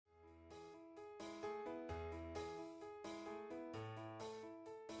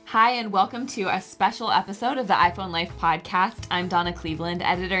Hi, and welcome to a special episode of the iPhone Life podcast. I'm Donna Cleveland,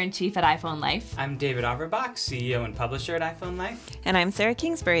 editor-in-chief at iPhone Life. I'm David Averbach, CEO and publisher at iPhone Life. And I'm Sarah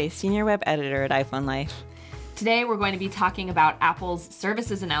Kingsbury, senior web editor at iPhone Life. Today, we're going to be talking about Apple's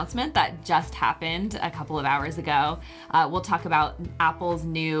services announcement that just happened a couple of hours ago. We'll talk about Apple's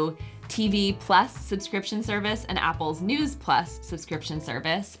new TV Plus subscription service and Apple's News Plus subscription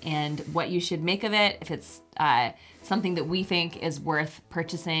service and what you should make of it, if it's something that we think is worth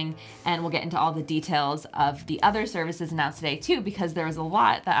purchasing. And we'll get into all the details of the other services announced today too, because there was a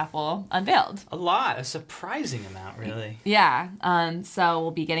lot that Apple unveiled. A surprising amount, really. Yeah, so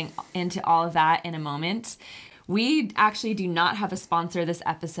we'll be getting into all of that in a moment. We actually do not have a sponsor this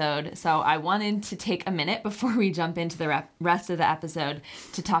episode, so I wanted to take a minute before we jump into the rest of the episode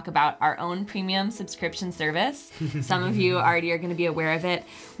to talk about our own premium subscription service. Some of you already are going to be aware of it.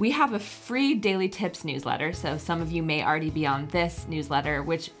 We have a free daily tips newsletter, so some of you may already be on this newsletter,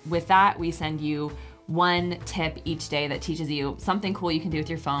 which with that, we send you one tip each day that teaches you something cool you can do with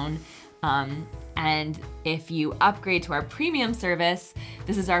your phone. And if you upgrade to our premium service,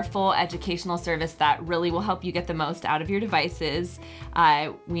 this is our full educational service that really will help you get the most out of your devices.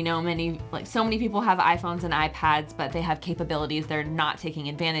 We know so many people have iPhones and iPads, but they have capabilities they're not taking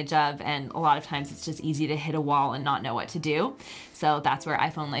advantage of. And a lot of times it's just easy to hit a wall and not know what to do. So that's where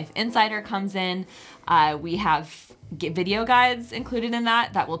iPhone Life Insider comes in. We have video guides included in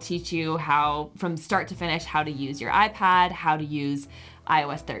that will teach you how, from start to finish, how to use your iPad, how to use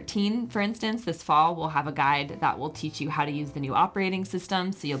iOS 13, for instance. This fall, we'll have a guide that will teach you how to use the new operating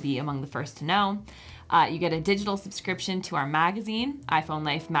system, so you'll be among the first to know. You get a digital subscription to our magazine. iPhone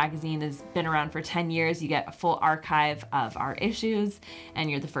Life magazine has been around for 10 years. You get a full archive of our issues, and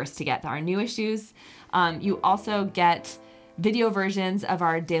you're the first to get our new issues. You also get video versions of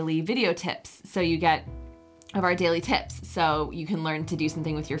our daily video tips. So you get of our daily tips. So you can learn to do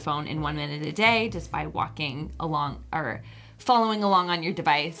something with your phone in 1 minute a day just by walking along or following along on your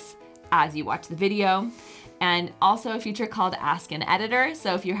device as you watch the video. And also a feature called Ask an Editor.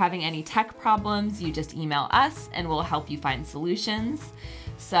 So if you're having any tech problems, you just email us and we'll help you find solutions.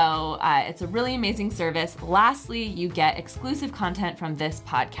 So it's a really amazing service. Lastly, you get exclusive content from this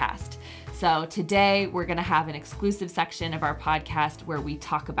podcast. So today we're going to have an exclusive section of our podcast where we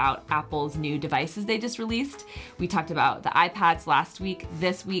talk about Apple's new devices they just released. We talked about the iPads last week.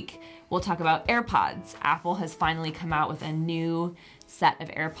 This week, we'll talk about AirPods. Apple has finally come out with a new set of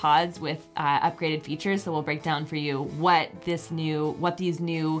AirPods with upgraded features. So we'll break down for you what these new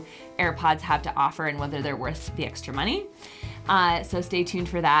AirPods have to offer and whether they're worth the extra money. So stay tuned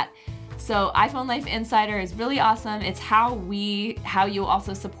for that. So iPhone Life Insider is really awesome. It's how you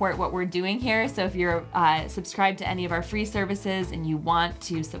also support what we're doing here. So if you're subscribed to any of our free services and you want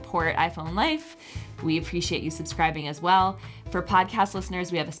to support iPhone Life, we appreciate you subscribing as well. For podcast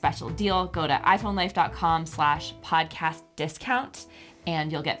listeners, we have a special deal. Go to iPhoneLife.com/podcast discount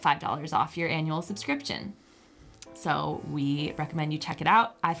and you'll get $5 off your annual subscription. So we recommend you check it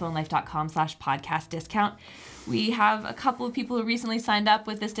out, iPhoneLife.com/podcast discount. We have a couple of people who recently signed up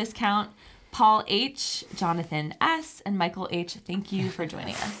with this discount. Paul H., Jonathan S., and Michael H., thank you for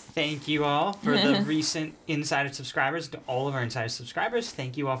joining us. Thank you all for the recent Insider subscribers, to all of our Insider subscribers.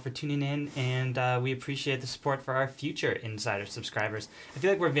 Thank you all for tuning in, and we appreciate the support for our future Insider subscribers. I feel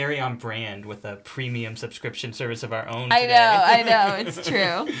like we're very on brand with a premium subscription service of our own today. I know, it's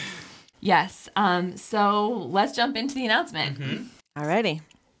true. Yes, so let's jump into the announcement. Mm-hmm. Alrighty.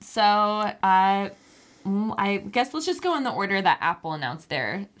 So, I guess let's just go in the order that Apple announced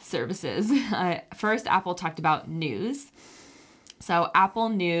their services. First, Apple talked about News. So Apple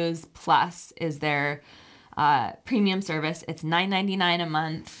News Plus is their premium service. It's $9.99 a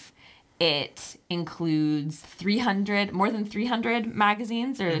month. It includes more than 300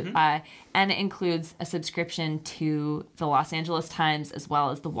 magazines, and it includes a subscription to the Los Angeles Times as well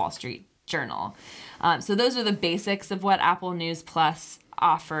as the Wall Street Journal. So those are the basics of what Apple News Plus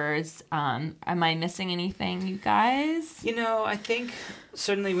offers. Am I missing anything, you guys? I think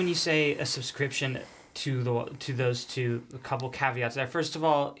certainly when you say a subscription to those two, a couple caveats there. First of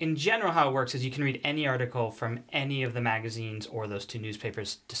all, in general, how it works is you can read any article from any of the magazines or those two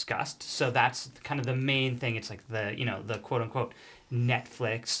newspapers discussed. So that's kind of the main thing. It's like the quote unquote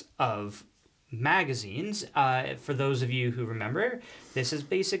Netflix of magazines. For those of you who remember, this is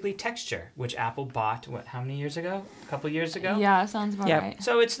basically Texture, which Apple bought, how many years ago? A couple years ago? Yeah, sounds about right.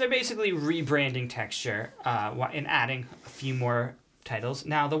 So they're basically rebranding Texture and adding a few more titles.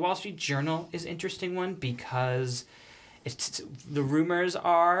 Now, the Wall Street Journal is an interesting one because the rumors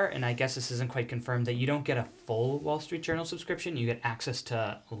are, and I guess this isn't quite confirmed, that you don't get a full Wall Street Journal subscription. You get access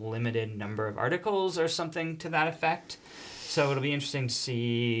to a limited number of articles or something to that effect. So it'll be interesting to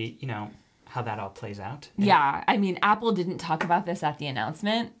see, how that all plays out. Yeah, I mean, Apple didn't talk about this at the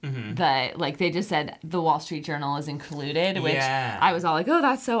announcement, but they just said the Wall Street Journal is included, which I was all like, oh,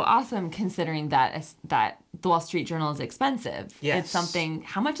 that's so awesome, considering that the Wall Street Journal is expensive. Yes. It's something,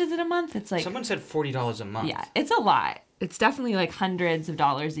 how much is it a month? It's like... Someone said $40 a month. Yeah, it's a lot. It's definitely like hundreds of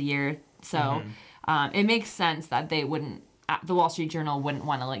dollars a year. So it makes sense that they wouldn't, the Wall Street Journal wouldn't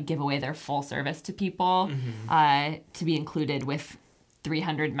want to like give away their full service to people to be included with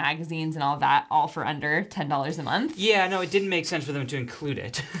 300 magazines and all that, all for under $10 a month. Yeah, no, it didn't make sense for them to include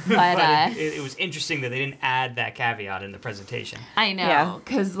it. But it was interesting that they didn't add that caveat in the presentation. I know,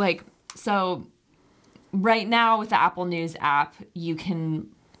 because so right now with the Apple News app, you can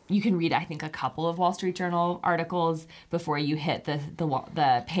read, I think, a couple of Wall Street Journal articles before you hit the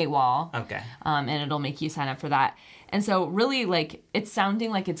paywall. Okay. And it'll make you sign up for that. And so really, it's sounding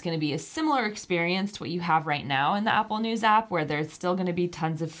like it's going to be a similar experience to what you have right now in the Apple News app, where there's still going to be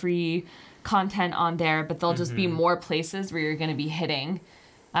tons of free content on there, but there'll just be more places where you're going to be hitting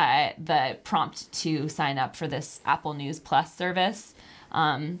the prompt to sign up for this Apple News Plus service.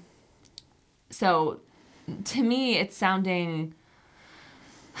 So to me, it's sounding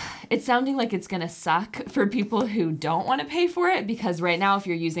like it's going to suck for people who don't want to pay for it, because right now if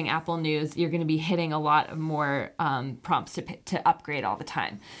you're using Apple News, you're going to be hitting a lot of more prompts to upgrade all the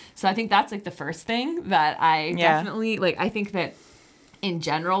time. So I think that's the first thing that I definitely I think that in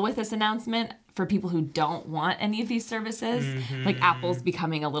general with this announcement, for people who don't want any of these services, Apple's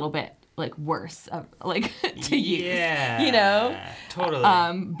becoming a little bit worse to use. Yeah,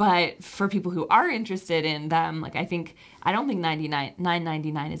 totally. But for people who are interested in them, I don't think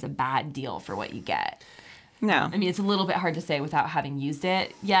 $9.99 is a bad deal for what you get. No. I mean, it's a little bit hard to say without having used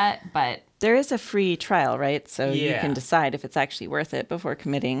it yet, but... There is a free trial, right? So you can decide if it's actually worth it before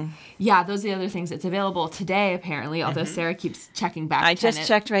committing. Yeah, those are the other things. It's available today, apparently, although Sarah keeps checking back. I just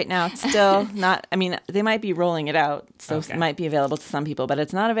checked right now. It's still not... I mean, they might be rolling it out, so it might be available to some people, but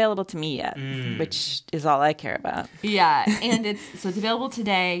it's not available to me yet, which is all I care about. Yeah, and it's available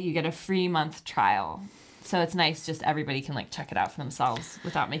today. You get a free month trial. So it's nice, just everybody can check it out for themselves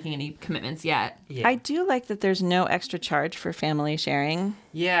without making any commitments yet. Yeah. I do like that there's no extra charge for family sharing.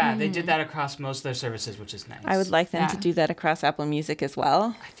 Yeah, they did that across most of their services, which is nice. I would like them to do that across Apple Music as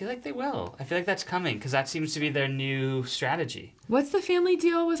well. I feel like they will. I feel like that's coming, because that seems to be their new strategy. What's the family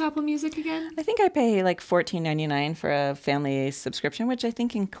deal with Apple Music again? I think I pay $14.99 for a family subscription, which I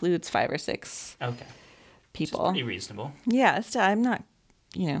think includes 5 or 6 people. Which is pretty reasonable. Yeah, still, I'm not,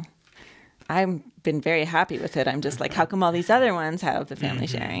 I've been very happy with it. I'm just how come all these other ones have the family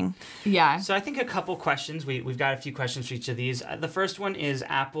sharing? Yeah. So I think a couple questions. We've got a few questions for each of these. The first one is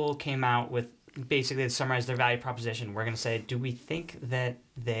Apple came out with basically to summarize their value proposition. We're going to say, do we think that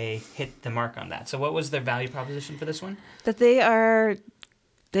they hit the mark on that? So what was their value proposition for this one? That they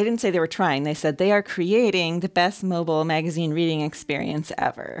didn't say they were trying. They said they are creating the best mobile magazine reading experience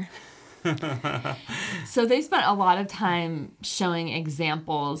ever. So they spent a lot of time showing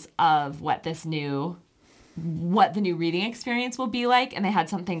examples of what the new reading experience will be like, and they had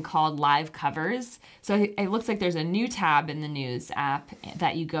something called live covers. So it looks like there's a new tab in the News app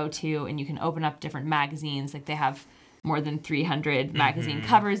that you go to, and you can open up different magazines. They have more than 300 magazine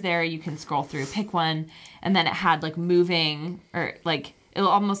covers there. You can scroll through, pick one, and then it had moving, or it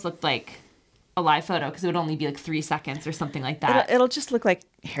almost looked like a live photo, because it would only be 3 seconds or something like that. It'll just look like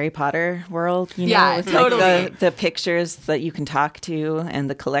Harry Potter world, with totally. The pictures that you can talk to, and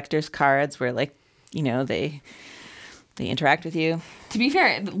the collector's cards where they interact with you. To be fair,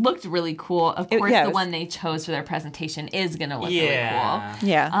 it looked really cool. Of course, the one they chose for their presentation is going to look really cool.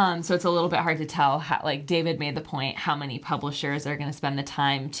 Yeah. So it's a little bit hard to tell how, David made the point, how many publishers are going to spend the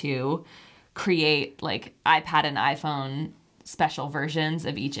time to create iPad and iPhone special versions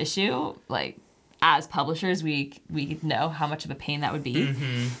of each issue. As publishers, we know how much of a pain that would be.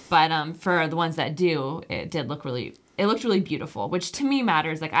 But for the ones that do, it looked really beautiful, which to me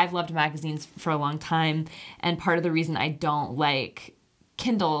matters. I've loved magazines for a long time, and part of the reason I don't like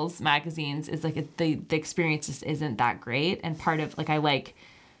Kindle's magazines is the experience just isn't that great. And part of I like,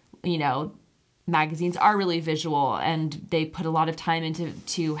 magazines are really visual, and they put a lot of time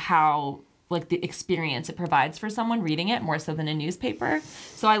into how the experience it provides for someone reading it, more so than a newspaper.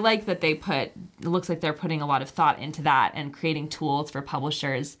 So I like that it looks like they're putting a lot of thought into that and creating tools for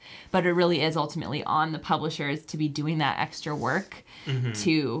publishers, but it really is ultimately on the publishers to be doing that extra work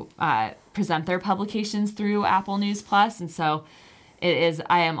to present their publications through Apple News Plus. And so I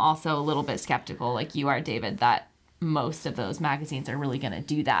am also a little bit skeptical, like you are, David, that most of those magazines are really going to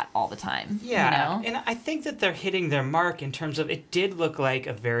do that all the time. Yeah, you know? and I think that they're hitting their mark in terms of it did look like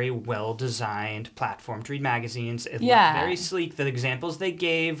a very well-designed platform to read magazines. It looked very sleek. The examples they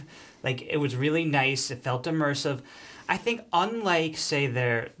gave, like, it was really nice. It felt immersive. I think unlike, say,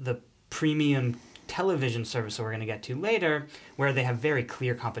 the premium television service that we're going to get to later, where they have very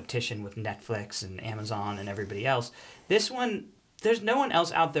clear competition with Netflix and Amazon and everybody else, this one, there's no one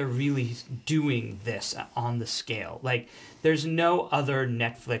else out there really doing this on the scale. Like, there's no other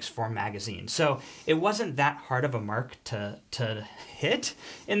Netflix for magazines. So it wasn't that hard of a mark to hit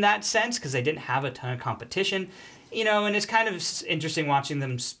in that sense, because they didn't have a ton of competition. You know, and it's kind of interesting watching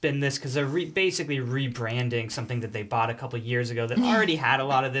them spin this, because they're basically rebranding something that they bought a couple of years ago that already had a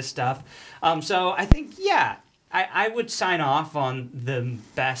lot of this stuff. So I think, yeah, I would sign off on the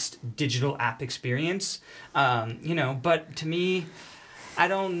best digital app experience. You know, but to me, I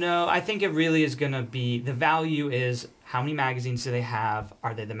don't know. I think it really is going to be, the value is how many magazines do they have?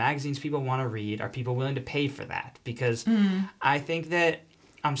 Are they the magazines people want to read? Are people willing to pay for that? Because I think that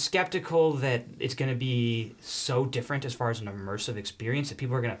I'm skeptical that it's going to be so different as far as an immersive experience that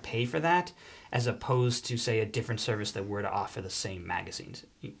people are going to pay for that, as opposed to, say, a different service that were to offer the same magazines.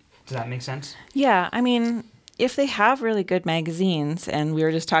 Does that make sense? Yeah, I mean, if they have really good magazines, and we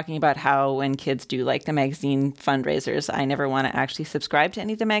were just talking about how when kids do like the magazine fundraisers, I never want to actually subscribe to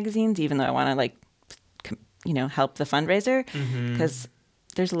any of the magazines, even though I want to, like, you know, help the fundraiser, because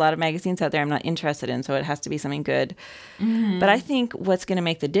there's a lot of magazines out there I'm not interested in, so it has to be something good. But I think what's going to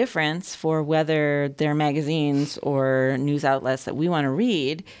make the difference for whether they're magazines or news outlets that we want to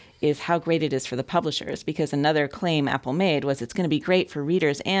read is how great it is for the publishers, because another claim Apple made was it's going to be great for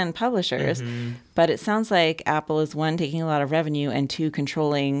readers and publishers. But it sounds like Apple is, one, taking a lot of revenue, and two,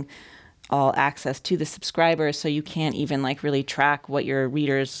 controlling all access to the subscribers, so you can't even, like, really track what your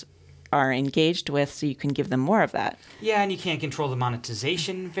readers are engaged with, so you can give them more of that. Yeah, and you can't control the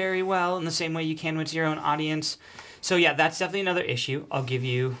monetization very well in the same way you can with your own audience. So yeah, that's definitely another issue. I'll give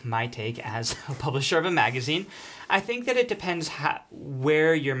you my take as a publisher of a magazine. I think that it depends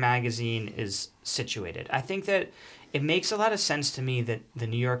where your magazine is situated. I think that it makes a lot of sense to me that the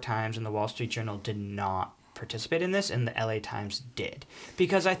New York Times and the Wall Street Journal did not participate in this, and the LA Times did.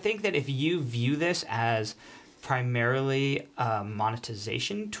 Because I think that if you view this as primarily a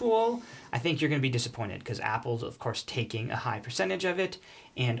monetization tool, I think you're going to be disappointed, because Apple's, of course, taking a high percentage of it,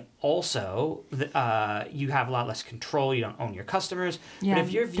 and also you have a lot less control. You don't own your customers. Yeah, but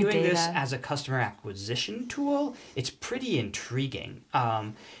if you're viewing this data as a customer acquisition tool, it's pretty intriguing.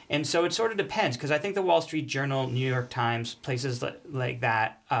 And so it sort of depends, because I think the Wall Street Journal, New York Times, places like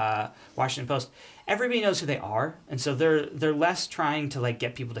that, Washington Post, everybody knows who they are, and so they're less trying to, like,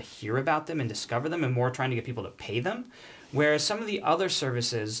 get people to hear about them and discover them, and more trying to get people to pay them. Whereas some of the other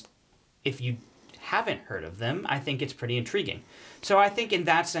services, if you haven't heard of them, I think it's pretty intriguing. So I think in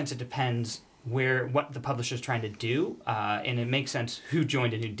that sense it depends what the publisher's trying to do, and it makes sense who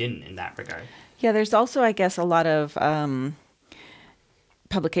joined and who didn't in that regard. Yeah, there's also, I guess, a lot of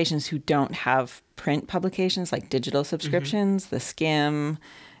publications who don't have print publications, like digital subscriptions, the Skim,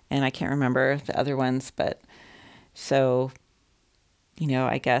 and I can't remember the other ones, but so, you know,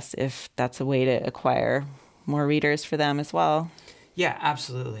 I guess if that's a way to acquire more readers for them as well. Yeah,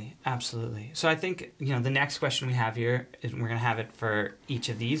 absolutely. Absolutely. So I think, you know, the next question we have here, is we're going to have it for each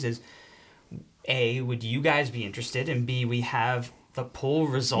of these, is A, would you guys be interested? And B, we have the poll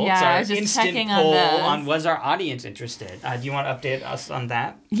results, our instant poll on was our audience interested. Do you want to update us on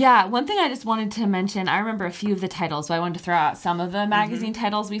that? Yeah, one thing I just wanted to mention, I remember a few of the titles, so I wanted to throw out some of the magazine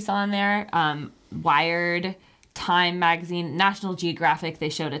titles we saw in there. Wired, Time magazine, National Geographic, they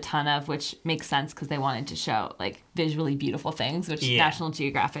showed a ton of, which makes sense because they wanted to show, like, visually beautiful things, which National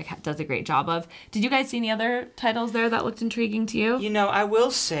Geographic does a great job of. Did you guys see any other titles there that looked intriguing to you? You know, I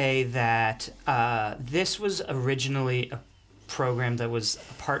will say that this was originally a program that was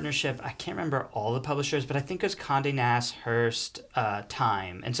a partnership. I can't remember all the publishers, but I think it was Condé Nast, Hearst,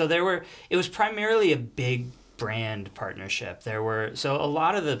 Time. And so it was primarily a big brand partnership. So a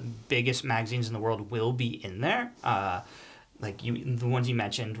lot of the biggest magazines in the world will be in there. The ones you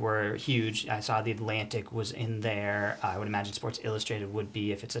mentioned were huge. I saw The Atlantic was in there. I would imagine Sports Illustrated would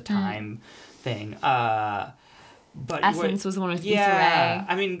be if it's a Time thing. But Essence was the one with Foray.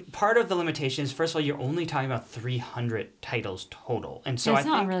 I mean, part of the limitation is, first of all, you're only talking about 300 titles total. And so it's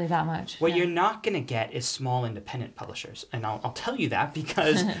not really that much. What you're not going to get is small independent publishers. And I'll tell you that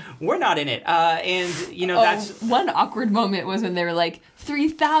because we're not in it. And, you know, that's... One awkward moment was when they were like,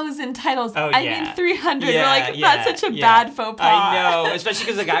 3,000 titles. I mean, 300. Yeah, we're like, that's such a bad faux pas. I know, especially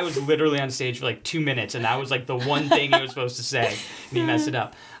because the guy was literally on stage for like 2 minutes, and that was like the one thing he was supposed to say, and he messed it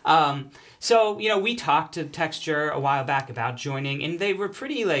up. So, you know, we talked to Texture offer a while back about joining, and they were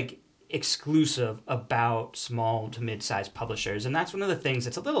pretty like exclusive about small to mid-sized publishers. And that's one of the things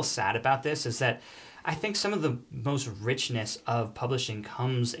that's a little sad about this, is that I think some of the most richness of publishing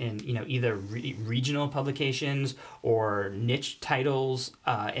comes in, either regional publications or niche titles,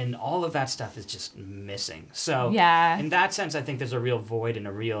 and all of that stuff is just missing. So Yeah. in that sense, I think there's a real void and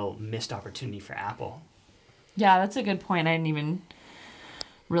a real missed opportunity for Apple. Yeah, that's a good point. I didn't even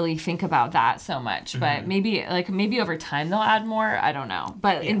really think about that so much, but maybe over time they'll add more. I don't know.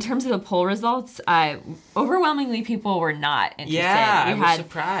 But in terms of the poll results, overwhelmingly people were not interested. Yeah, I was had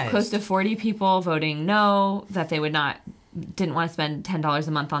surprised. Close to 40 people voting no, that they didn't want to spend $10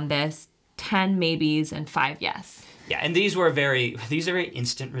 a month on this, 10 maybes, and 5 yes. Yeah, and these are very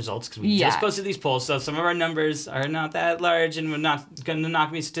instant results because we just posted these polls, so some of our numbers are not that large and we're not going to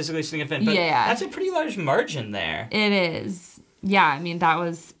not be statistically significant, but that's a pretty large margin there. It is. Yeah, I mean, that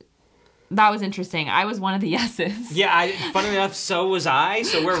was interesting. I was one of the yeses. Yeah, funnily enough, so was I,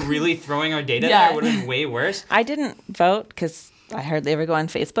 so we're really throwing our data there. It would have been way worse. I didn't vote because I hardly ever go on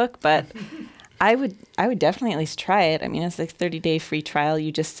Facebook, but I would definitely at least try it. I mean, it's like 30-day free trial.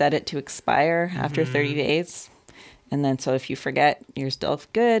 You just set it to expire after 30 days. And then, so if you forget, you're still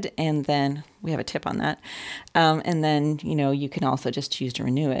good. And then we have a tip on that. And then, you can also just choose to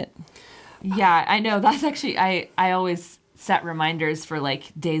renew it. Yeah, I know. That's actually, I always set reminders for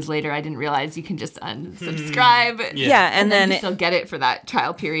like days later. I didn't realize you can just unsubscribe. Yeah, and then you still get it for that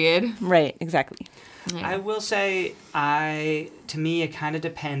trial period. Right, exactly. Yeah. I will say, to me, it kind of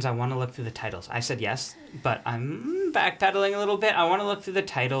depends. I want to look through the titles. I said yes, but I'm backpedaling a little bit. I want to look through the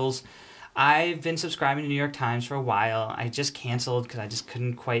titles. I've been subscribing to New York Times for a while. I just canceled because I just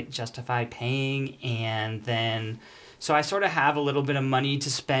couldn't quite justify paying, and then so I sort of have a little bit of money to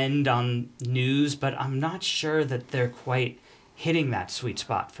spend on news, but I'm not sure that they're quite hitting that sweet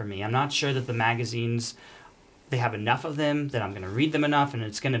spot for me. I'm not sure that the magazines, they have enough of them, that I'm going to read them enough, and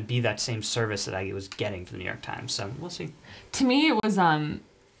it's going to be that same service that I was getting from the New York Times. So we'll see. To me, it was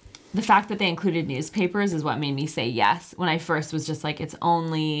the fact that they included newspapers is what made me say yes. When I first was just like, it's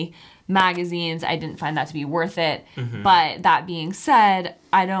only magazines, I didn't find that to be worth it. But that being said,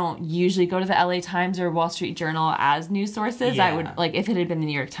 I don't usually go to the LA Times or Wall Street Journal as news sources. I would, like, if it had been the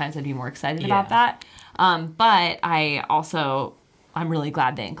New York Times, I'd be more excited about that. But I'm really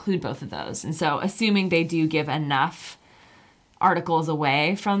glad they include both of those. And so assuming they do give enough articles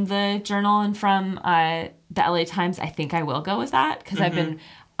away from the Journal and from the LA Times, I think I will go with that, because I've been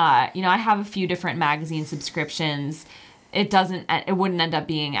I have a few different magazine subscriptions. It wouldn't end up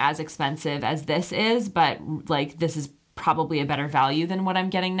being as expensive as this is, but like this is probably a better value than what I'm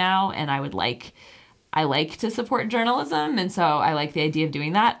getting now, and I like to support journalism, and so I like the idea of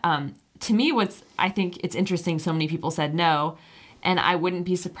doing that. To me, I think it's interesting, so many people said no, and I wouldn't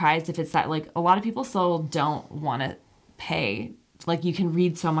be surprised if it's that like a lot of people still don't want to pay. Like, you can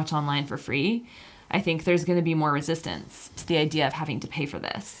read so much online for free. I think there's going to be more resistance to the idea of having to pay for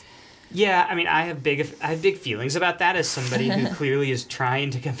this. Yeah, I mean, I have big feelings about that as somebody who clearly is trying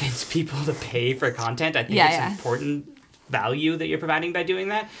to convince people to pay for content. I think it's important value that you're providing by doing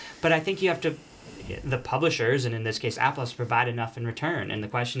that. But I think the publishers, and in this case Apple, has to provide enough in return. And the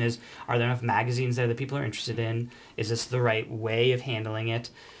question is, are there enough magazines there that people are interested in? Is this the right way of handling it?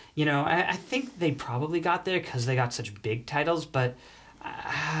 I think they probably got there because they got such big titles, but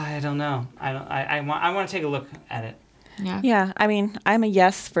I don't know. I want to take a look at it. Yeah, I mean, I'm a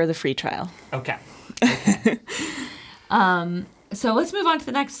yes for the free trial. Okay. So let's move on to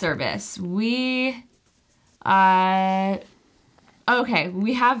the next service. We have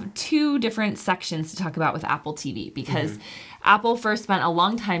two different sections to talk about with Apple TV, because Apple first spent a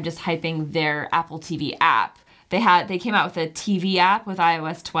long time just hyping their Apple TV app. They came out with a TV app with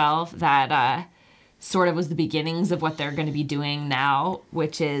iOS 12 that sort of was the beginnings of what they're going to be doing now,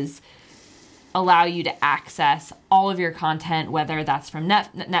 which is allow you to access all of your content, whether that's from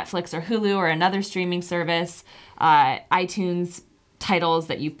Netflix or Hulu or another streaming service, iTunes titles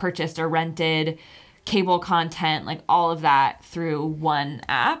that you've purchased or rented, cable content, like all of that through one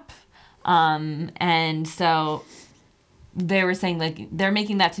app. And so they were saying, like, they're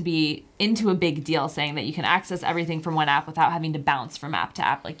making that to be into a big deal, saying that you can access everything from one app without having to bounce from app to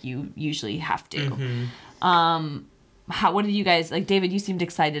app like you usually have to. What did you guys, like, David, you seemed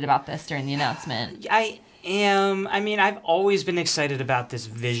excited about this during the announcement. I am. I mean, I've always been excited about this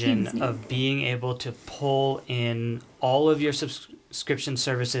vision of being able to pull in all of your subscription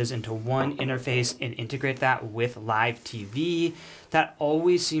services into one interface and integrate that with live TV. That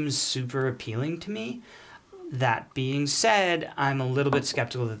always seems super appealing to me. That being said, I'm a little bit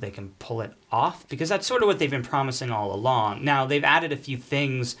skeptical that they can pull it off, because that's sort of what they've been promising all along. Now, they've added a few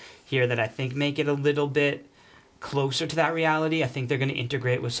things here that I think make it a little bit closer to that reality. I think they're going to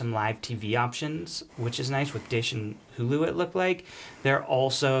integrate with some live TV options, which is nice with Dish and Hulu, it looked like. They're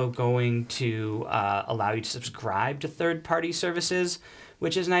also going to allow you to subscribe to third-party services,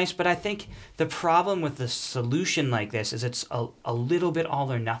 which is nice. But I think the problem with the solution like this is it's a little bit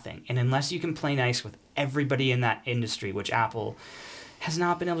all or nothing. And unless you can play nice with everybody in that industry, which Apple has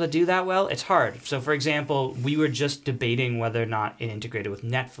not been able to do that well, it's hard. So, for example, we were just debating whether or not it integrated with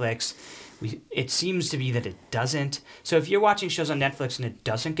Netflix. It seems to be that it doesn't. So if you're watching shows on Netflix and it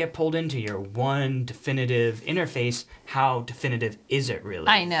doesn't get pulled into your one definitive interface, how definitive is it really?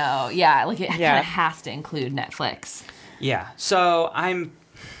 I know. Yeah. Like it kind of has to include Netflix. Yeah. So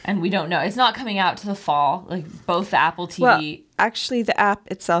And we don't know. It's not coming out to the fall. Like both the Apple TV. Well, actually, the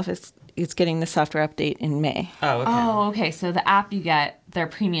app itself is getting the software update in May. Oh, okay. Oh, okay. So the app you get, their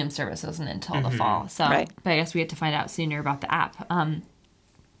premium service isn't until the fall. So, Right. But I guess we had to find out sooner about the app.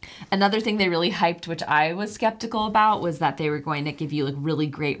 Another thing they really hyped, which I was skeptical about, was that they were going to give you like really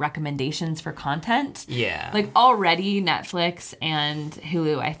great recommendations for content. Yeah. Like already Netflix and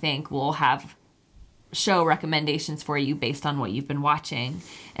Hulu, I think, will have show recommendations for you based on what you've been watching.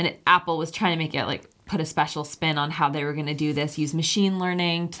 And Apple was trying to make it like put a special spin on how they were going to do this, use machine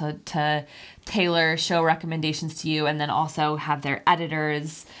learning to tailor show recommendations to you, and then also have their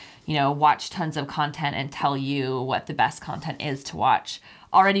editors, watch tons of content and tell you what the best content is to watch.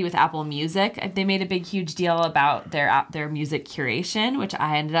 Already with Apple Music, they made a big, huge deal about their music curation, which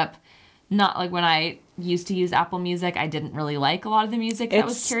I ended up not like when I used to use Apple Music. I didn't really like a lot of the music that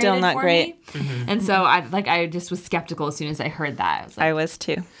was curated still not for great. me. Mm-hmm. And so I just was skeptical as soon as I heard that. I was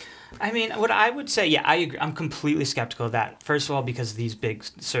too. I mean, what I would say, I agree. I'm completely skeptical of that. First of all, because these big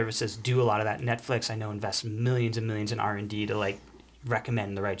services do a lot of that. Netflix, I know, invests millions and millions in R&D to like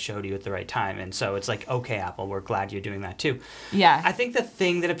recommend the right show to you at the right time. And so it's like, okay, Apple, we're glad you're doing that too. Yeah. I think the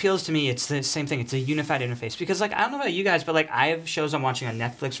thing that appeals to me, it's the same thing. It's a unified interface. Because like, I don't know about you guys, but like I have shows I'm watching on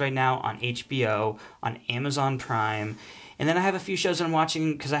Netflix right now, on HBO, on Amazon Prime. And then I have a few shows that I'm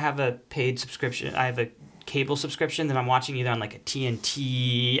watching because I have a paid subscription. I have a cable subscription that I'm watching either on like a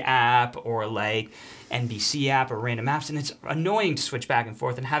TNT app or like NBC app or random apps. And it's annoying to switch back and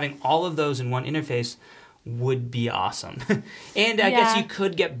forth. And having all of those in one interface would be awesome. And I guess you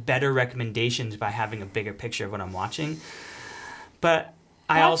could get better recommendations by having a bigger picture of what I'm watching. But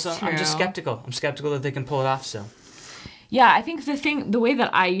I'm just skeptical. I'm skeptical that they can pull it off still. Yeah, I think the way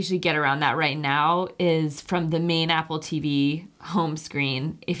that I usually get around that right now is from the main Apple TV home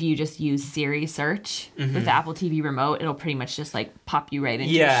screen. If you just use Siri search with the Apple TV remote, it'll pretty much just like pop you right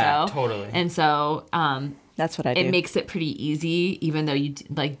into the show. Yeah, totally. And so that's what I do. It makes it pretty easy, even though you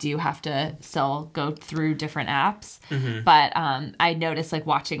do have to still go through different apps. Mm-hmm. But I noticed like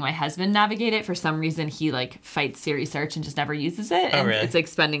watching my husband navigate it. For some reason, he like fights Siri search and just never uses it. And really? It's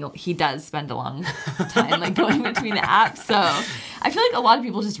like he does spend a long time like going between the apps. So I feel like a lot of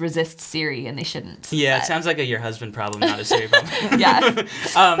people just resist Siri and they shouldn't. Yeah, it sounds like a your husband problem, not a Siri problem. Yeah.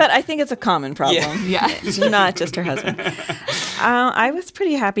 But I think it's a common problem. Yeah. It's not just her husband. I was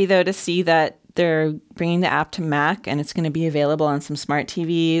pretty happy though to see that they're bringing the app to Mac and it's going to be available on some smart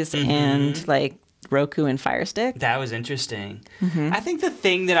TVs and like Roku and Fire Stick. That was interesting. Mm-hmm. I think the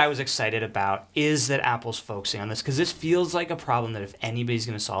thing that I was excited about is that Apple's focusing on this because this feels like a problem that if anybody's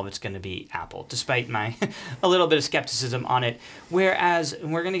going to solve, it's going to be Apple, despite my a little bit of skepticism on it. Whereas,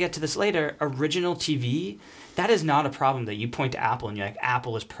 and we're going to get to this later, original TV, that is not a problem that you point to Apple and you're like,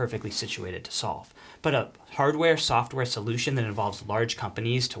 Apple is perfectly situated to solve. But a hardware, software solution that involves large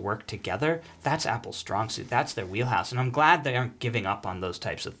companies to work together, that's Apple's strong suit. That's their wheelhouse. And I'm glad they aren't giving up on those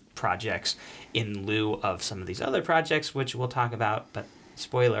types of projects in lieu of some of these other projects, which we'll talk about. But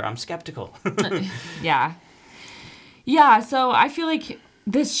spoiler, I'm skeptical. Yeah. Yeah, so I feel like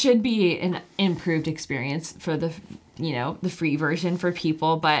this should be an improved experience for the free version for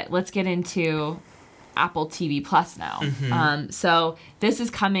people. But let's get into Apple TV Plus now. Mm-hmm. So this is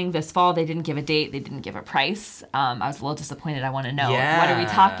coming this fall. They didn't give a date. They didn't give a price. I was a little disappointed. I want to know, what are we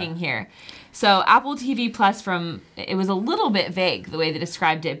talking here? So Apple TV Plus it was a little bit vague the way they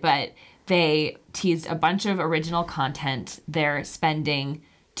described it, but they teased a bunch of original content. They're spending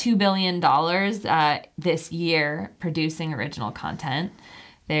 $2 billion this year producing original content.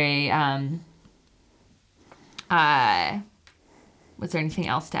 They was there anything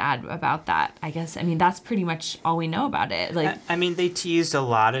else to add about that? That's pretty much all we know about it. They teased a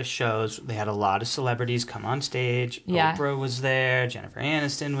lot of shows. They had a lot of celebrities come on stage. Yeah. Oprah was there. Jennifer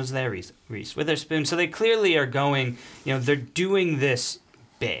Aniston was there. Reese Witherspoon. So they clearly are going, they're doing this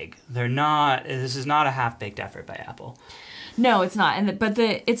big. This is not a half-baked effort by Apple. No, it's not.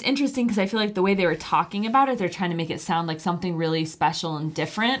 It's interesting because I feel like the way they were talking about it, they're trying to make it sound like something really special and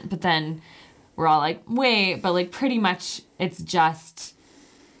different. But then we're all like, wait, but like pretty much it's just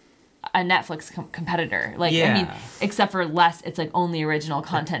a Netflix competitor. Like, I mean, except for less, it's like only original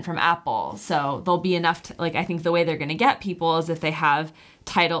content from Apple. So there'll be enough to, like, I think the way they're going to get people is if they have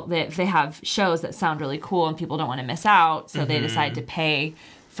if they have shows that sound really cool and people don't want to miss out. So they decide to pay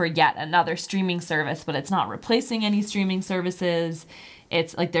for yet another streaming service, but it's not replacing any streaming services.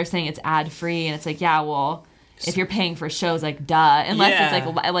 It's like they're saying it's ad free, and it's like, yeah, well, if you're paying for shows, like, duh, unless it's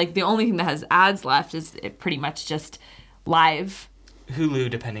like the only thing that has ads left is it pretty much just live. Hulu,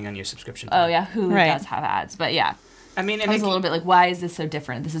 depending on your subscription plan. Oh yeah, Hulu does have ads, but yeah. I mean, I was a little bit like, why is this so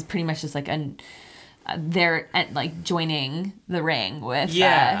different? This is pretty much just like they're like joining the ring with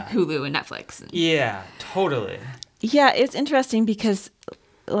Hulu and Netflix. Yeah, totally. Yeah, it's interesting because,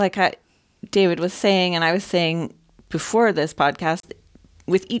 like David was saying, and I was saying before this podcast,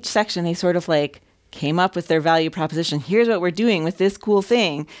 with each section, they sort of like came up with their value proposition. Here's what we're doing with this cool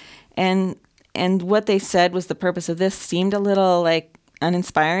thing. And what they said was the purpose of this seemed a little like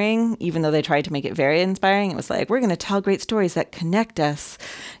uninspiring, even though they tried to make it very inspiring. It was like, we're going to tell great stories that connect us,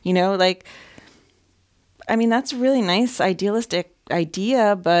 like, I mean, that's a really nice, idealistic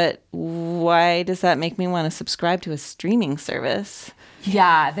idea, but why does that make me want to subscribe to a streaming service?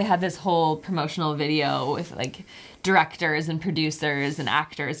 Yeah, they had this whole promotional video with like directors and producers and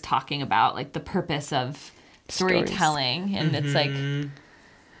actors talking about like the purpose of storytelling. And it's like,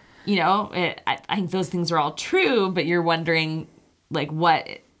 I think those things are all true, but you're wondering like what,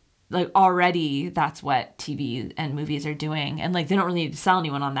 like already that's what TV and movies are doing. And like, they don't really need to sell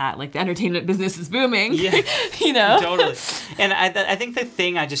anyone on that. Like the entertainment business is booming, Totally. And I think the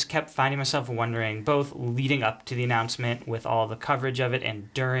thing I just kept finding myself wondering, both leading up to the announcement with all the coverage of it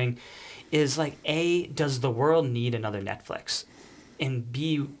and during, is like, A, does the world need another Netflix? And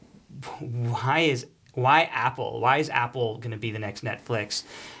B, why is Apple going to be the next Netflix?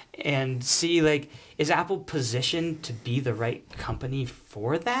 And C, like, is Apple positioned to be the right company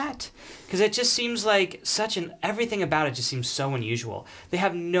for that? Because it just seems like everything about it just seems so unusual. They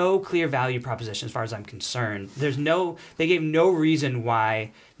have no clear value proposition as far as I'm concerned. They gave no reason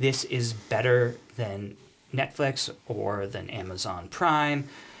why this is better than Netflix or than Amazon Prime.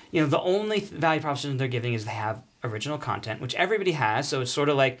 The only value proposition they're giving is they have original content, which everybody has. So it's sort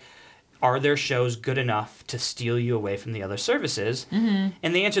of like, are their shows good enough to steal you away from the other services? Mm-hmm.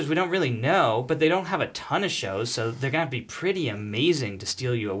 And the answer is we don't really know, but they don't have a ton of shows, so they're going to be pretty amazing to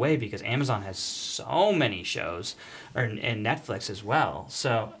steal you away because Amazon has so many shows, and Netflix as well.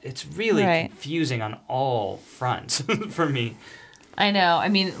 So it's really confusing on all fronts for me. I know. I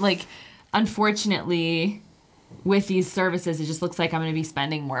mean, like, unfortunately, with these services, it just looks like I'm going to be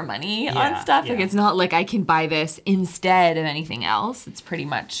spending more money on stuff. Like, it's not like I can buy this instead of anything else. It's pretty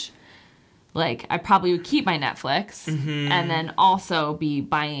much... like, I probably would keep my Netflix and then also be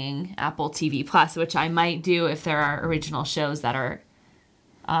buying Apple TV Plus, which I might do if there are original shows that are,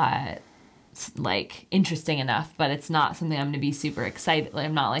 like, interesting enough. But it's not something I'm going to be super excited. Like,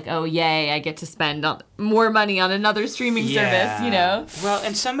 I'm not like, oh, yay, I get to spend more money on another streaming service, Well,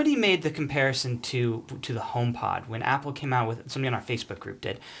 and somebody made the comparison to the HomePod. When Apple came out with, somebody on our Facebook group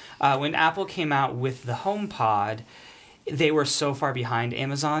did, when Apple came out with the HomePod, they were so far behind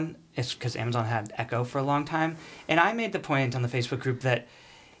Amazon. It's because Amazon had Echo for a long time. And I made the point on the Facebook group that,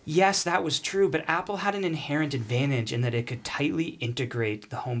 yes, that was true, but Apple had an inherent advantage in that it could tightly integrate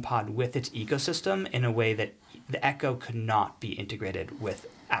the HomePod with its ecosystem in a way that the Echo could not be integrated with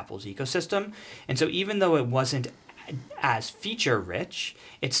Apple's ecosystem. And so even though it wasn't as feature-rich,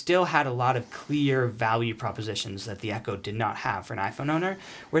 it still had a lot of clear value propositions that the Echo did not have for an iPhone owner,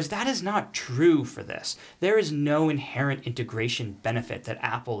 whereas that is not true for this. There is no inherent integration benefit that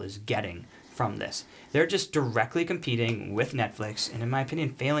Apple is getting from this. They're just directly competing with Netflix and, in my opinion,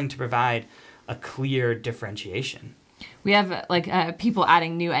 failing to provide a clear differentiation. We have people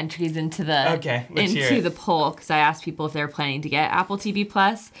adding new entries into the poll because I asked people if they were planning to get Apple TV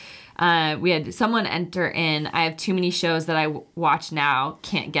Plus. We had someone enter in, I have too many shows that I watch now,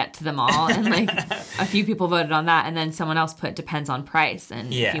 can't get to them all. And like a few people voted on that. And then someone else put depends on price.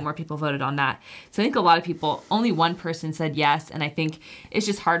 And a few more people voted on that. So I think a lot of people, only one person said yes. And I think it's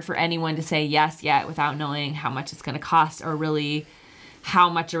just hard for anyone to say yes yet without knowing how much it's going to cost or really how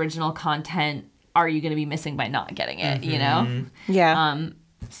much original content are you going to be missing by not getting it, Yeah.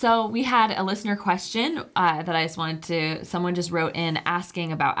 So we had a listener question that I just wanted to, someone just wrote in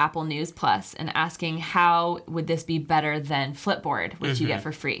asking about Apple News Plus and asking how would this be better than Flipboard, which you get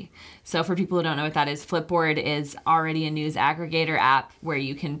for free. So for people who don't know what that is, Flipboard is already a news aggregator app where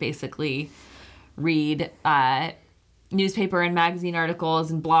you can basically read newspaper and magazine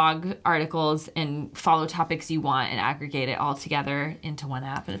articles and blog articles and follow topics you want and aggregate it all together into one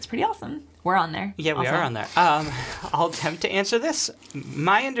app. And it's pretty awesome. We're on there. Yeah, we are on there. I'll attempt to answer this.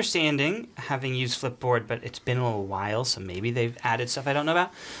 My understanding, having used Flipboard, but it's been a little while, so maybe they've added stuff I don't know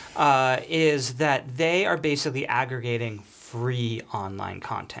about, is that they are basically aggregating free online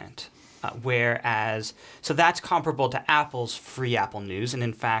content. So that's comparable to Apple's free Apple News. And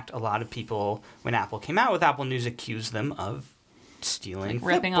in fact, a lot of people, when Apple came out with Apple News, accused them of stealing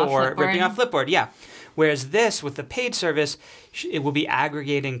ripping off Flipboard. Yeah. Whereas this, with the paid service, it will be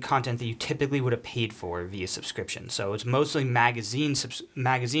aggregating content that you typically would have paid for via subscription. So it's mostly magazine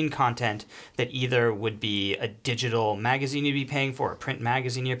content that either would be a digital magazine you'd be paying for, a print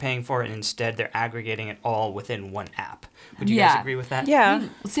magazine you're paying for, and instead they're aggregating it all within one app. Would you guys agree with that? Yeah.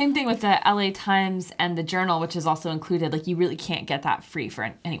 Same thing with the LA Times and the Journal, which is also included. Like, you really can't get that free for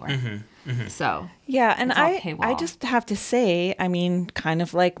anywhere. So yeah, and I paywall. just have to say, I mean, kind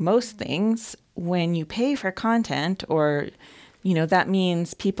of like most things, when you pay for content, or that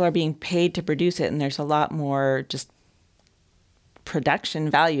means people are being paid to produce it, and there's a lot more just production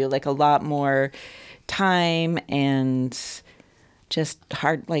value, like a lot more time and just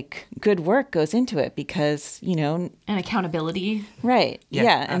hard, like, good work goes into it, because and accountability. Right.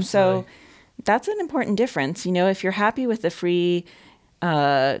 Yeah. And absolutely. so that's an important difference. If you're happy with the free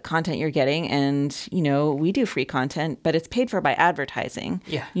content you're getting, and we do free content, but it's paid for by advertising.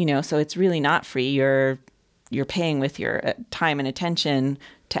 Yeah. So it's really not free. You're paying with your time and attention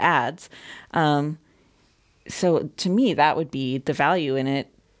to ads. So to me, that would be the value in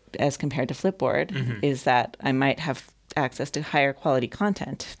it as compared to Flipboard, is that I might have access to higher quality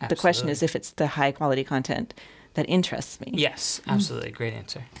content. Absolutely. The question is if it's the high quality content that interests me. Yes, absolutely. Great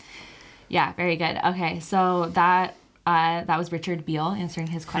answer. Yeah, very good. Okay, so that was Richard Beal answering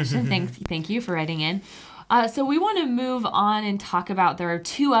his question. Thank you for writing in. So we want to move on and talk about, there are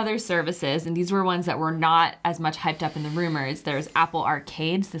two other services, and these were ones that were not as much hyped up in the rumors. There's Apple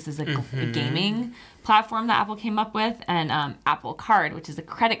Arcades. This is a gaming platform that Apple came up with, and Apple Card, which is a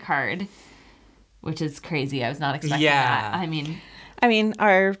credit card, which is crazy. I was not expecting that. I mean,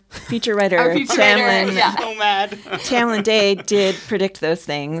 our feature writer, Tamlin, So mad. Tamlin Day did predict those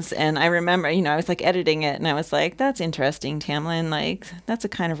things. And I remember, I was like editing it, and I was like, that's interesting, Tamlin. Like, that's a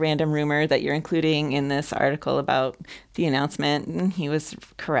kind of random rumor that you're including in this article about the announcement. And he was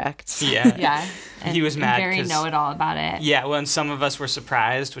correct. Yeah. Yeah. And he was mad. Very know-it-all about it. Yeah, well, and some of us were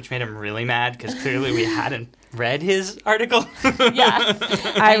surprised, which made him really mad, because clearly we hadn't read his article. Yeah.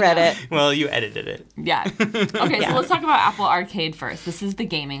 I read it. Well, you edited it. Yeah. Okay, so let's talk about Apple Arcade first. This is the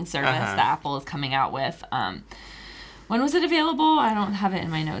gaming service that Apple is coming out with. When was it available? I don't have it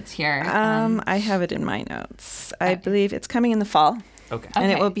in my notes here. I have it in my notes. I believe it's coming in the fall. Okay. And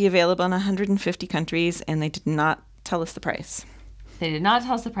it will be available in 150 countries, and they did not tell us the price. They did not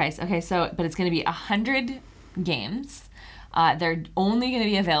tell us the price. Okay, but it's going to be 100 games. They're only going to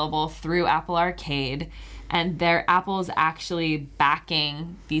be available through Apple Arcade. And Apple's actually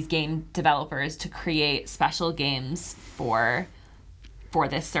backing these game developers to create special games for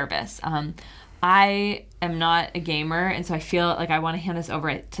this service. I am not a gamer, and so I feel like I want to hand this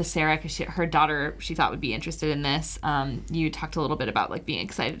over to Sarah, because her daughter, she thought would be interested in this. You talked a little bit about like being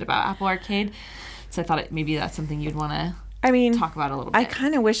excited about Apple Arcade, so I thought maybe that's something you'd want to talk about a little bit. I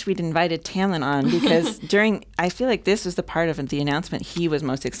kind of wish we'd invited Tamlin on, because I feel like this was the part of the announcement he was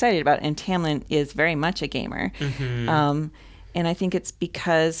most excited about, and Tamlin is very much a gamer. And I think it's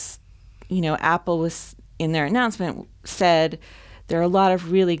because, Apple was, in their announcement, said there are a lot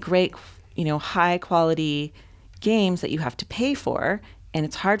of really great, high quality games that you have to pay for, and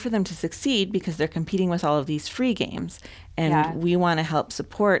it's hard for them to succeed because they're competing with all of these free games. And we want to help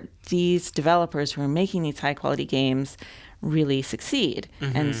support these developers who are making these high quality games really succeed.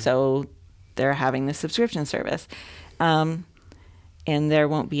 And so they're having this subscription service. And there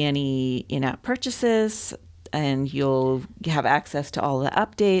won't be any in-app purchases, and you'll have access to all the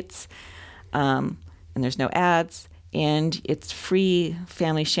updates, and there's no ads. And it's free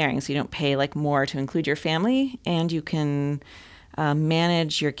family sharing, so you don't pay like more to include your family, and you can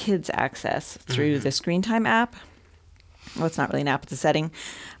manage your kids' access through the Screen Time app. Well, it's not really an app, it's a setting.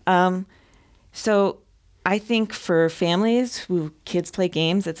 So I think for families who kids play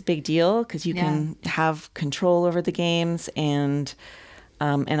games, it's a big deal, because you can have control over the games, and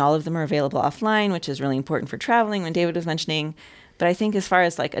all of them are available offline, which is really important for traveling, when David was mentioning. But I think as far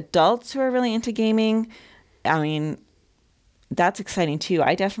as like adults who are really into gaming, I mean, that's exciting too.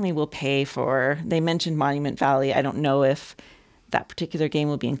 I definitely will pay for, they mentioned Monument Valley. I don't know if that particular game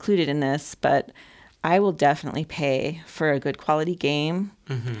will be included in this, but I will definitely pay for a good quality game.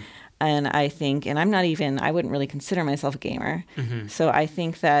 And I think, and I wouldn't really consider myself a gamer. Mm-hmm. So I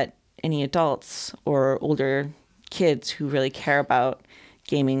think that any adults or older kids who really care about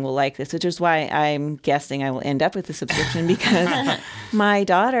gaming will like this, which is why I'm guessing I will end up with a subscription because my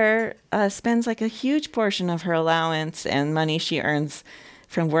daughter spends like a huge portion of her allowance and money she earns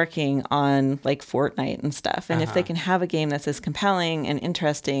from working on like Fortnite and stuff. And if they can have a game that's as compelling and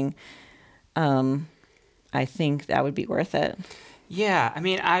interesting, I think that would be worth it. Yeah, I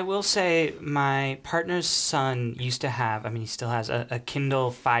mean, I will say my partner's son used to have, I mean, he still has a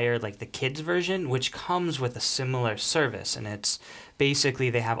Kindle Fire, like the kids version, which comes with a similar service. And it's basically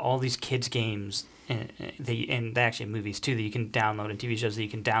they have all these kids games and they actually have movies too that you can download and TV shows that you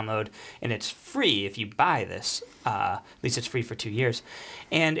can download. And it's free if you buy this. At least it's free for 2 years.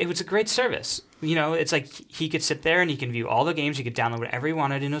 And it was a great service. You know, it's like he could sit there and he can view all the games. He could download whatever he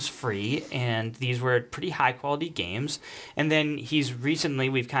wanted and it was free. And these were pretty high quality games. And then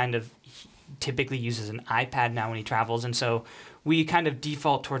we've kind of typically uses an iPad now when he travels. And so we kind of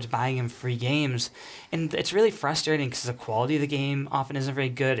default towards buying him free games. And it's really frustrating because the quality of the game often isn't very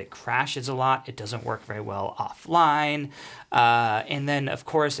good. It crashes a lot. It doesn't work very well offline. And then, of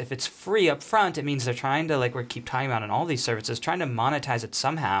course, if it's free up front, it means they're trying to, like we keep talking about in all these services, trying to monetize it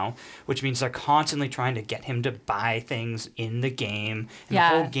somehow, which means they're constantly trying to get him to buy things in the game. And the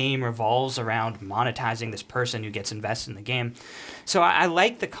whole game revolves around monetizing this person who gets invested in the game. So I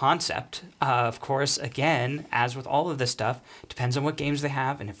like the concept. Of course, again, as with all of this stuff, depends on what games they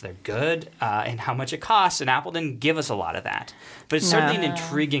have and if they're good and how much it costs. And Apple didn't give us a lot of that. But it's certainly an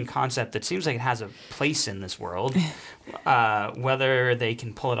intriguing concept that seems like it has a place in this world. Whether they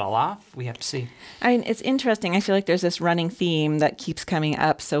can pull it all off, we have to see. I mean, it's interesting. I feel like there's this running theme that keeps coming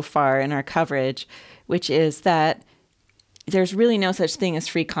up so far in our coverage, which is that there's really no such thing as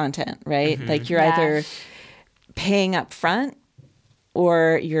free content, right? Mm-hmm. Like you're either paying up front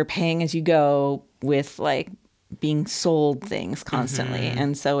or you're paying as you go with like being sold things constantly. Mm-hmm.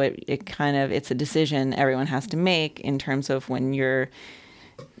 And so it's a decision everyone has to make in terms of when you're,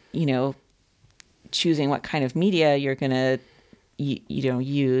 choosing what kind of media you're going to,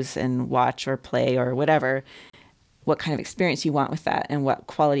 use and watch or play or whatever, what kind of experience you want with that and what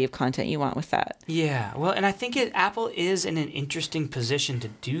quality of content you want with that. Yeah, well, and I think Apple is in an interesting position to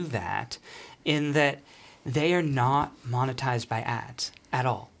do that in that they are not monetized by ads at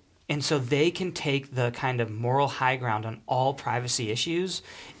all. And so they can take the kind of moral high ground on all privacy issues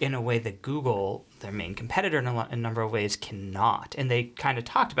in a way that Google, their main competitor in a number of ways, cannot. And they kind of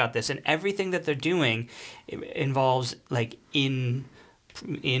talked about this. And everything that they're doing involves like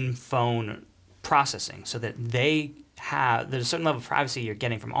in-phone processing so that there's a certain level of privacy you're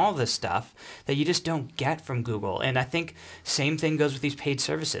getting from all of this stuff that you just don't get from Google. And I think same thing goes with these paid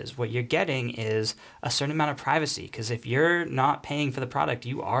services. What you're getting is a certain amount of privacy because if you're not paying for the product,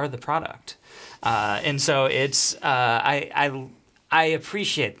 you are the product. And so it's I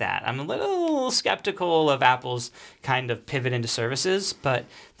appreciate that. I'm a little skeptical of Apple's kind of pivot into services, but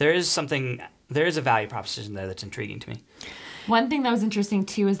there is a value proposition there that's intriguing to me. One thing that was interesting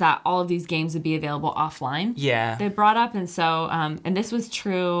too is that all of these games would be available offline. Yeah. They brought up, and so and this was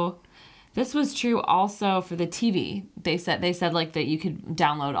true also for the TV. They said like that you could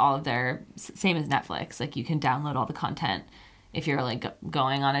download all of their, same as Netflix, like you can download all the content if you're like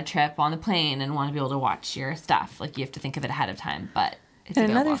going on a trip on the plane and want to be able to watch your stuff. Like you have to think of it ahead of time, but it's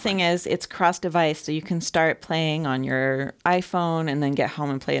and another offline. thing is it's cross-device, so you can start playing on your iPhone and then get home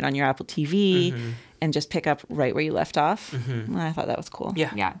and play it on your Apple TV. Mm-hmm. And just pick up right where you left off. Mm-hmm. I thought that was cool.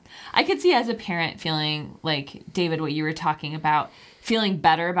 Yeah. I could see as a parent feeling like, David, what you were talking about, feeling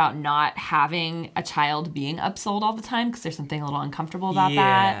better about not having a child being upsold all the time because there's something a little uncomfortable about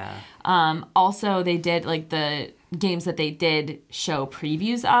that. Also, they did, like the games that they did show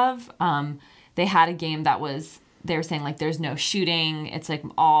previews of, they had a game that they were saying like there's no shooting. It's like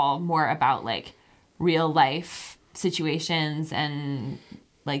all more about like real life situations and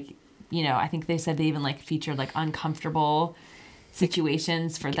like, I think they said they even like featured like uncomfortable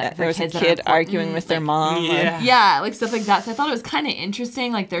situations for kids. There was a kid arguing with their mom. Yeah, like stuff like that. So I thought it was kind of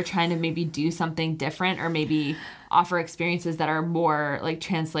interesting. Like they're trying to maybe do something different or maybe offer experiences that are more like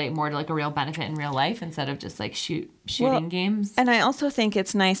translate more to like a real benefit in real life instead of just like shooting games. And I also think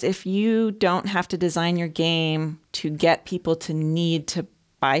it's nice if you don't have to design your game to get people to need to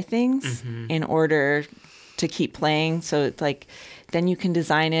buy things in order to keep playing. So it's like then you can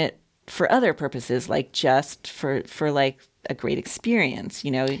design it for other purposes, like just for like a great experience,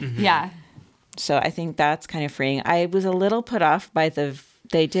 Yeah. So I think that's kind of freeing. I was a little put off by the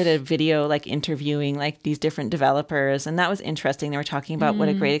they did a video like interviewing like these different developers, and that was interesting. They were talking about what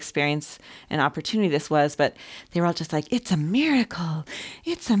a great experience and opportunity this was, but they were all just like, it's a miracle,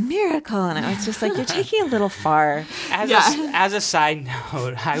 and I was just like, you're taking a little far. As a side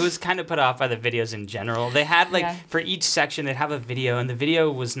note, I was kind of put off by the videos in general. They had like for each section they'd have a video, and the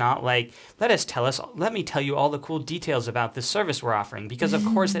video was not like, let me tell you all the cool details about this service we're offering, because of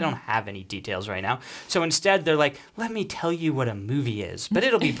course they don't have any details right now. So instead they're like, let me tell you what a movie is, but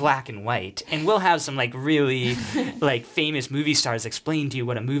it'll be black and white, and we'll have some like really like famous movie stars explain to you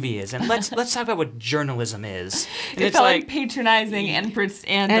what a movie is, and let's talk about what journalism is. And it's like patronizing and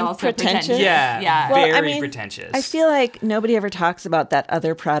also pretentious. Yeah, Well, very pretentious. I feel like nobody ever talks about that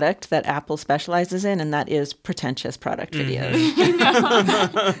other product that Apple specializes in, and that is pretentious product videos.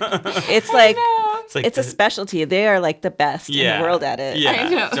 It's a specialty. They are like the best in the world at it. Yeah, I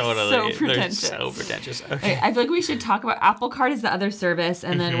know. totally. So pretentious. They're so pretentious. Okay. I feel like we should talk about Apple Card is the other service,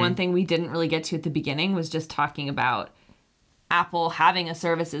 and then one thing we didn't really get to at the beginning was just talking about Apple having a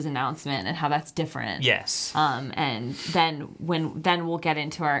services announcement and how that's different. Yes. And then we'll get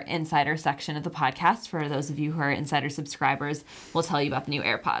into our insider section of the podcast. For those of you who are insider subscribers, we'll tell you about the new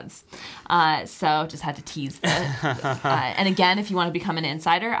AirPods. So just had to tease that. And again, if you want to become an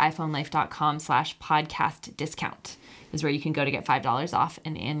insider, iPhoneLife.com/podcast discount is where you can go to get $5 off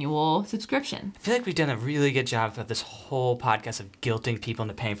an annual subscription. I feel like we've done a really good job of this whole podcast of guilting people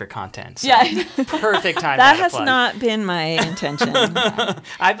into paying for content. So perfect time. That has not been my intention.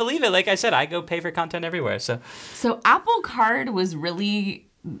 I believe it. Like I said, I go pay for content everywhere. So Apple Card was really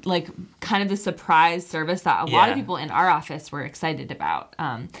like kind of the surprise service that a lot of people in our office were excited about.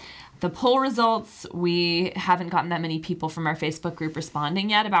 The poll results, we haven't gotten that many people from our Facebook group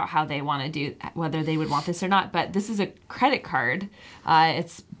responding yet about how they want to do, whether they would want this or not. But this is a credit card.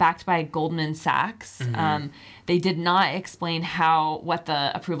 It's backed by Goldman Sachs. They did not explain what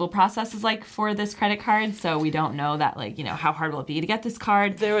the approval process is like for this credit card, so we don't know that how hard will it be to get this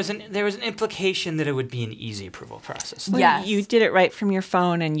card. There was an implication that it would be an easy approval process. Well, yes, you did it right from your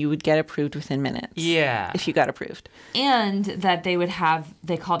phone, and you would get approved within minutes. Yeah, if you got approved, and that they would have,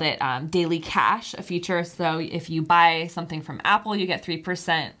 they called it daily cash, a feature. So if you buy something from Apple, you get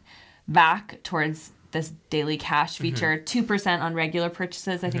 3% back towards this daily cash feature, 2% on regular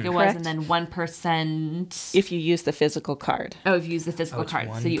purchases, I think it was, Correct. and then 1% if you use the physical card. Oh, if you use the physical card.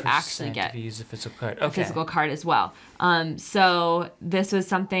 So you actually get if you use the physical card. a physical card as well. So this was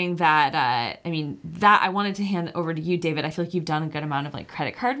something that, that I wanted to hand over to you, David. I feel like you've done a good amount of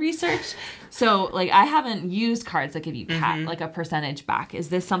credit card research. So I haven't used cards that give you a percentage back. Is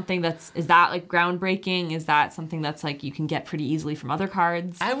this something is that groundbreaking? Is that something that's you can get pretty easily from other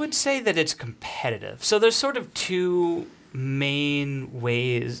cards? I would say that it's competitive. So there's sort of two main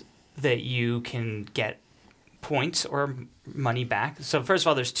ways that you can get points or money back. So first of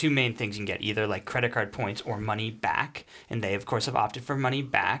all, there's two main things you can get, either credit card points or money back. And they, of course, have opted for money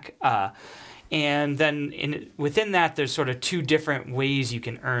back. And then within that, there's sort of two different ways you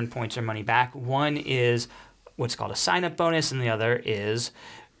can earn points or money back. One is what's called a sign-up bonus, and the other is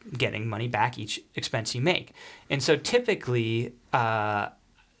getting money back each expense you make. And so typically,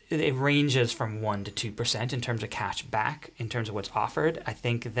 it ranges from 1% to 2% in terms of cash back, in terms of what's offered. I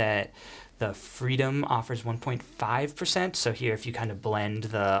think that the Freedom offers 1.5%. So here, if you kind of blend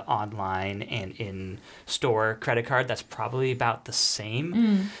the online and in-store credit card, that's probably about the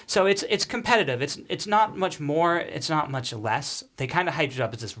same. So it's competitive. It's not much more. It's not much less. They kind of hyped it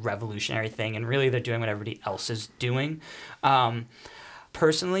up as this revolutionary thing, and really they're doing what everybody else is doing.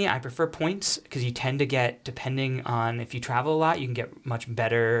 Personally, I prefer points because you tend to get, depending on if you travel a lot, you can get much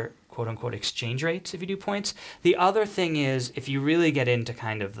better quote-unquote exchange rates if you do points. The other thing is, if you really get into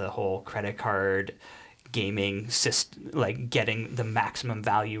kind of the whole credit card gaming system, getting the maximum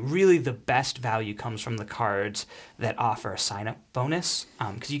value, really the best value comes from the cards that offer a sign-up bonus,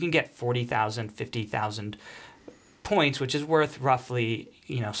 because you can get 40,000, 50,000 points, which is worth roughly,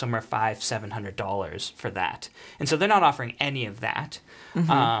 somewhere $500-$700 for that. And so they're not offering any of that.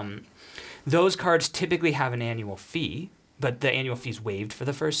 Those cards typically have an annual fee, but the annual fee is waived for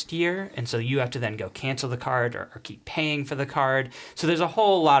the first year. And so you have to then go cancel the card or keep paying for the card. So there's a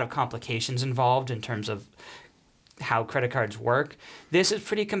whole lot of complications involved in terms of how credit cards work. This is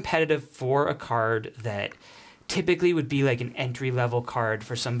pretty competitive for a card that typically would be an entry-level card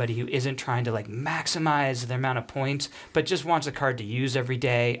for somebody who isn't trying to maximize their amount of points, but just wants a card to use every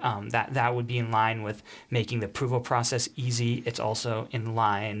day. That would be in line with making the approval process easy. It's also in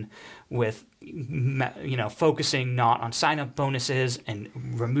line with focusing not on sign-up bonuses and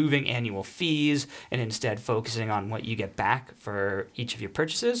removing annual fees, and instead focusing on what you get back for each of your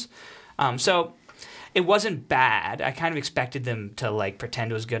purchases. So it wasn't bad. I kind of expected them to like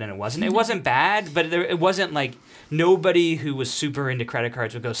pretend it was good, and it wasn't. It wasn't bad, but it wasn't like nobody who was super into credit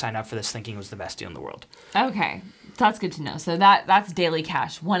cards would go sign up for this thinking it was the best deal in the world. Okay. That's good to know. So that's Daily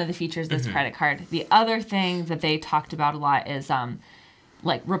Cash, one of the features of this credit card. The other thing that they talked about a lot is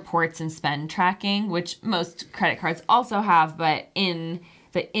like reports and spend tracking, which most credit cards also have, but in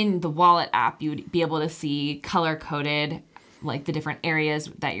the wallet app, you would be able to see color-coded like the different areas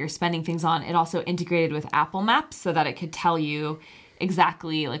that you're spending things on. It also integrated with Apple Maps so that it could tell you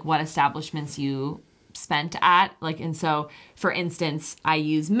exactly like what establishments you spent at. Like, and so for instance, I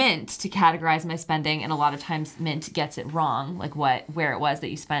use Mint to categorize my spending, and a lot of times Mint gets it wrong, like where it was that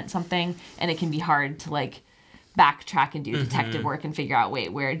you spent something, and it can be hard to like backtrack and do detective work and figure out,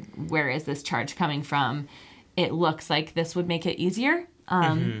 wait, where is this charge coming from? It looks like this would make it easier.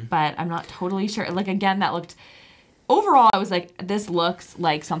 But I'm not totally sure. Like, again, that looked overall, I was like, this looks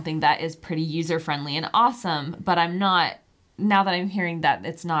like something that is pretty user-friendly and awesome, but I'm not, now that I'm hearing that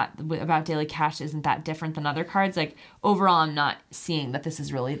it's not about Daily Cash isn't that different than other cards, like, overall, I'm not seeing that this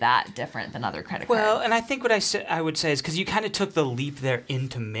is really that different than other credit cards. Well, and I think what I would say is, because you kind of took the leap there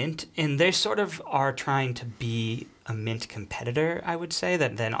into Mint, and they sort of are trying to be a Mint competitor, I would say,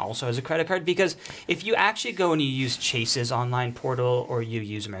 that then also has a credit card. Because if you actually go and you use Chase's online portal or you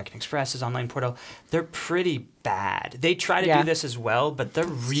use American Express's online portal, they're pretty bad. They try to do this as well, but they're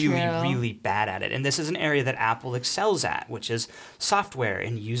really bad at it. And this is an area that Apple excels at, which is software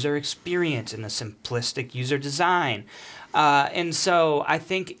and user experience and a simplistic user design. And so I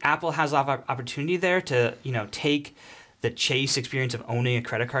think Apple has a lot of opportunity there to, take the Chase experience of owning a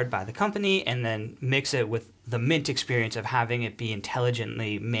credit card by the company and then mix it with the Mint experience of having it be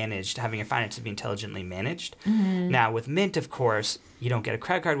intelligently managed, having your finances be intelligently managed. Now, with Mint, of course, you don't get a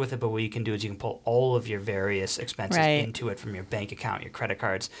credit card with it, but what you can do is you can pull all of your various expenses into it from your bank account, your credit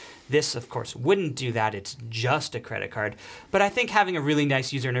cards. This, of course, wouldn't do that. It's just a credit card. But I think having a really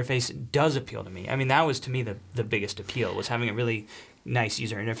nice user interface does appeal to me. I mean, that was, to me, the biggest appeal, was having a really nice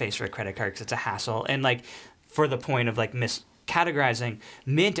user interface for a credit card, because it's a hassle. And, like, for the point of like miscategorizing,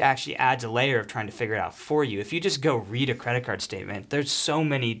 Mint actually adds a layer of trying to figure it out for you. If you just go read a credit card statement, there's so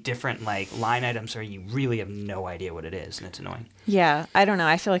many different like line items where you really have no idea what it is, and it's annoying. Yeah, I don't know.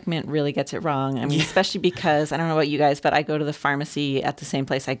 I feel like Mint really gets it wrong. I mean, especially because, I don't know about you guys, but I go to the pharmacy at the same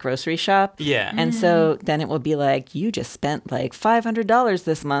place I grocery shop. Yeah. And so then it will be like, you just spent like $500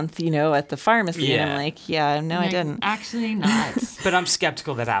 this month, at the pharmacy. Yeah. And I'm like, yeah, no, I didn't. Actually not. But I'm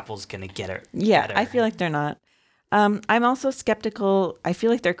skeptical that Apple's going to get it Yeah, better. I feel like they're not. I'm also skeptical. I feel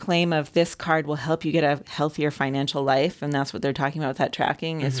like their claim of this card will help you get a healthier financial life, and that's what they're talking about with that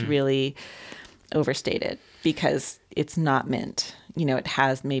tracking, is really overstated, because it's not Mint. It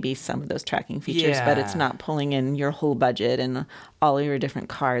has maybe some of those tracking features, but it's not pulling in your whole budget and all of your different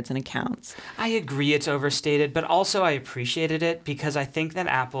cards and accounts. I agree it's overstated, but also I appreciated it because I think that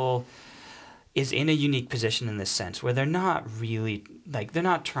Apple is in a unique position in this sense where they're not really, they're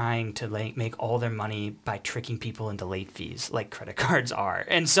not trying to make all their money by tricking people into late fees like credit cards are.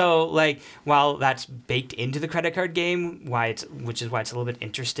 And so while that's baked into the credit card game, which is why it's a little bit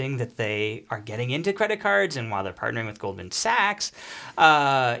interesting that they are getting into credit cards, and while they're partnering with Goldman Sachs,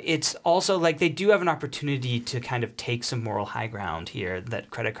 it's also they do have an opportunity to kind of take some moral high ground here that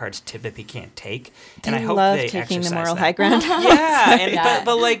credit cards typically can't take. And I hope they taking exercise the moral that. high ground. Yeah,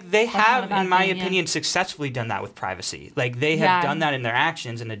 but they have, in my thing, opinion, successfully done that with privacy. They have done that in their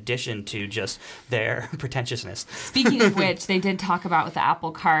actions in addition to just their pretentiousness. Speaking of which, they did talk about with the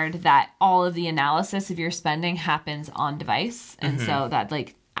Apple Card that all of the analysis of your spending happens on device. And so that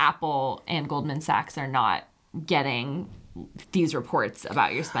Apple and Goldman Sachs are not getting these reports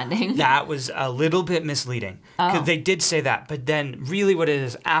about your spending. That was a little bit misleading. Because they did say that, but then really what it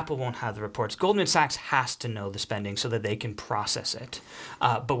is, Apple won't have the reports. Goldman Sachs has to know the spending so that they can process it.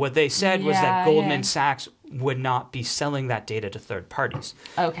 But what they said was that Goldman Sachs would not be selling that data to third parties.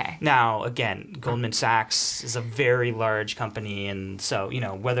 Okay. Now, again, Goldman Sachs is a very large company, and so,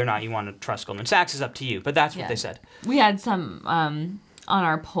 whether or not you want to trust Goldman Sachs is up to you, but that's what they said. We had some... on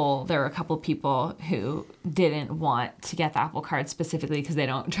our poll, there were a couple people who didn't want to get the Apple Card specifically because they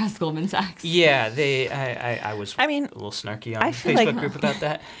don't trust Goldman Sachs. Yeah, I was a little snarky on the Facebook group about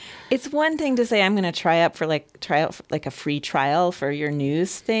that. It's one thing to say I'm going to try out for a free trial for your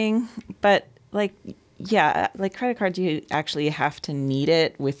news thing, but credit cards, you actually have to need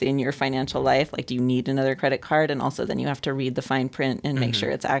it within your financial life. Do you need another credit card? And also then you have to read the fine print and make sure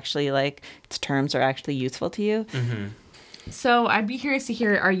it's actually its terms are actually useful to you. Mm-hmm. So I'd be curious to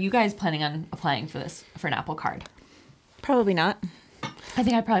hear, are you guys planning on applying for an Apple Card? Probably not. I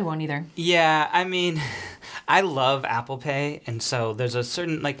think I probably won't either. Yeah, I mean, I love Apple Pay, and so there's a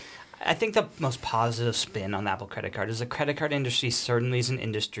certain, I think the most positive spin on the Apple credit card is the credit card industry certainly is an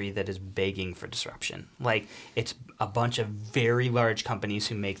industry that is begging for disruption. Like, it's a bunch of very large companies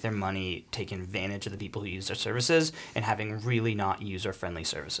who make their money taking advantage of the people who use their services and having really not user-friendly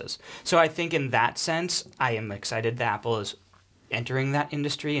services. So I think in that sense, I am excited that Apple is entering that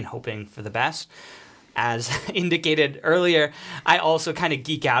industry and hoping for the best. As indicated earlier, I also kind of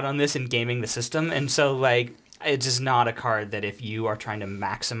geek out on this in gaming the system. And so, like, it's just not a card that if you are trying to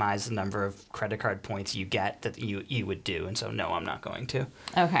maximize the number of credit card points you get that you would do. And so, no, I'm not going to.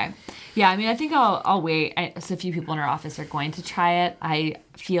 Okay. Yeah, I mean, I think I'll wait. So a few people in our office are going to try it. I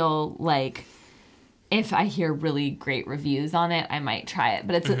feel like if I hear really great reviews on it, I might try it.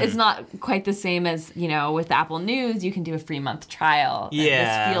 But it's not quite the same as, with Apple News, you can do a free month trial.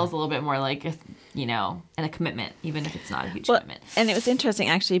 Yeah. This feels a little bit more like and a commitment, even if it's not a huge commitment. And it was interesting,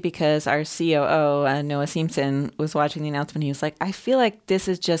 actually, because our COO, Noah Simpson, was watching the announcement. He was like, I feel like this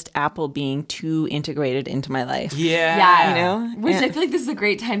is just Apple being too integrated into my life. Yeah. Which I feel like this is a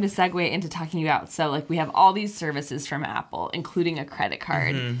great time to segue into talking about. So, like, we have all these services from Apple, including a credit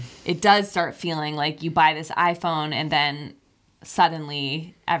card. It does start feeling like you buy this iPhone and then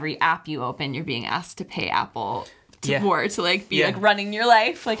suddenly every app you open, you're being asked to pay Apple to be like running your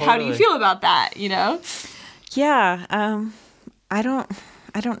life. Like, How do you feel about that? Yeah. I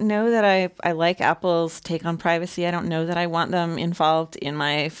don't know that I like Apple's take on privacy. I don't know that I want them involved in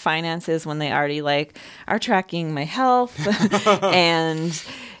my finances when they already are tracking my health and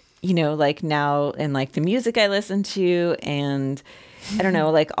now and the music I listen to and I don't know,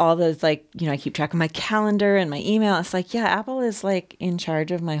 all those, I keep track of my calendar and my email. It's Apple is in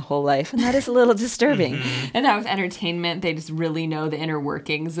charge of my whole life. And that is a little disturbing. And now with entertainment, they just really know the inner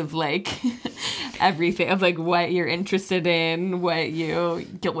workings of everything, of what you're interested in, what your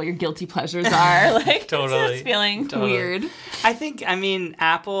guilty pleasures are. Totally. It's just feeling weird. I think,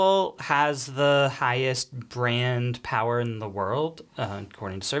 Apple has the highest brand power in the world,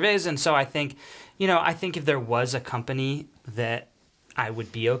 according to surveys. And so I think if there was a company that I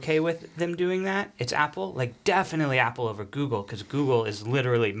would be okay with them doing that, it's Apple. Definitely Apple over Google, because Google is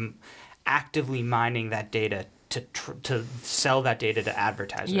literally actively mining that data to sell that data to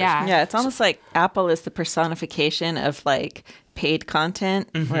advertisers. Yeah, it's almost like Apple is the personification of paid content,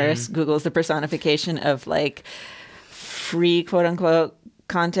 whereas Google is the personification of free quote unquote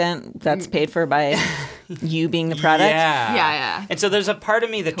content that's paid for by you being the product. Yeah. And so there's a part of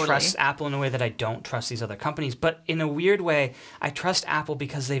me that trusts Apple in a way that I don't trust these other companies. But in a weird way, I trust Apple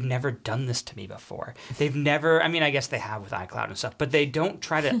because they've never done this to me before. They've never, I guess they have with iCloud and stuff, but they don't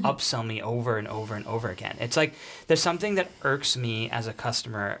try to upsell me over and over and over again. It's there's something that irks me as a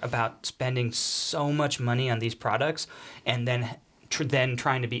customer about spending so much money on these products and then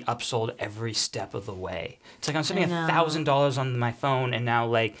trying to be upsold every step of the way. It's I'm spending $1,000 on my phone, and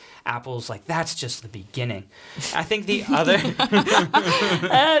now Apple's that's just the beginning. I think the other totally.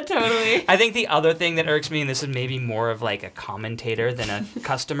 I think the other thing that irks me, and this is maybe more of a commentator than a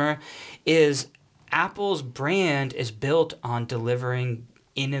customer, is Apple's brand is built on delivering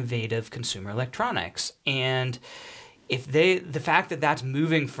innovative consumer electronics. And if the fact that that's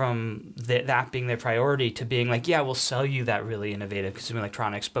moving from that being their priority to being we'll sell you that really innovative consumer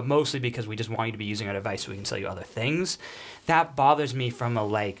electronics, but mostly because we just want you to be using our device so we can sell you other things, that bothers me from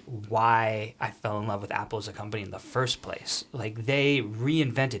why I fell in love with Apple as a company in the first place. They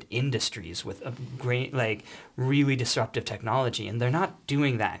reinvented industries with a great, really disruptive technology, and they're not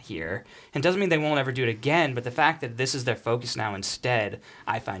doing that here. And it doesn't mean they won't ever do it again, but the fact that this is their focus now instead,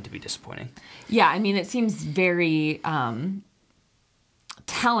 I find to be disappointing. Yeah, it seems very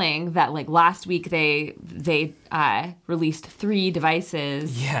telling that last week they released 3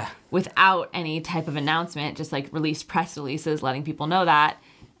 devices without any type of announcement, just released press releases letting people know that,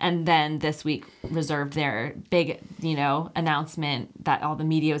 and then this week reserved their big announcement that all the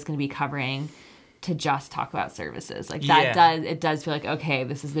media was going to be covering to just talk about services. It does feel okay,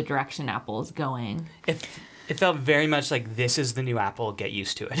 this is the direction Apple is going. It felt very much this is the new Apple, get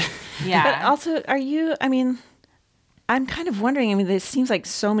used to it. Yeah. But also, I'm kind of wondering, this seems like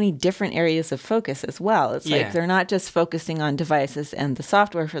so many different areas of focus as well. It's they're not just focusing on devices and the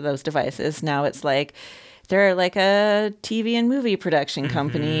software for those devices. Now it's they're a TV and movie production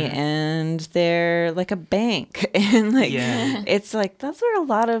company and they're a bank. And it's those are a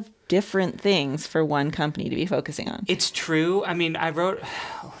lot of different things for one company to be focusing on. It's true. I mean,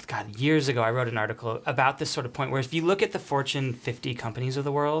 years ago, I wrote an article about this sort of point where if you look at the Fortune 50 companies of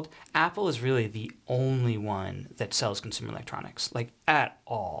the world, Apple is really the only one that sells consumer electronics, like at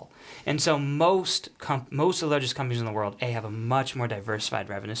all. And so most of the largest companies in the world, A, have a much more diversified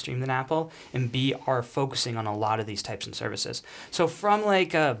revenue stream than Apple, and B, are focusing on a lot of these types of services. So from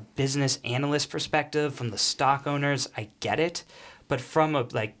like a business analyst perspective, from the stock owners, I get it. But from a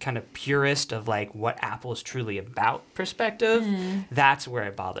like kind of purist of like what Apple is truly about perspective, that's where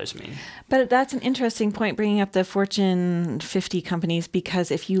it bothers me. But that's an interesting point, bringing up the Fortune 50 companies, because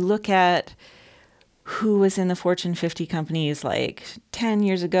if you look at who was in the Fortune 50 companies like 10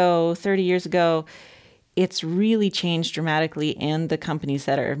 years ago, 30 years ago, it's really changed dramatically. And the companies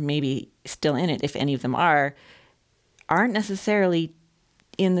that are maybe still in it, if any of them aren't necessarily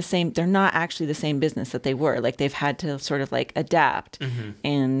in the same, they're not actually the same business that they were. Like they've had to sort of like adapt.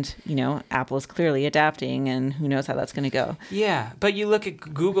 And, you know, Apple is clearly adapting, and who knows how that's going to go. Yeah, but you look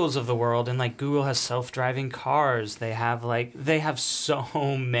at Google's of the world, and like Google has self-driving cars. They have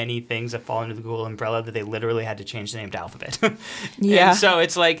so many things that fall under the Google umbrella that they literally had to change the name to Alphabet. Yeah. And so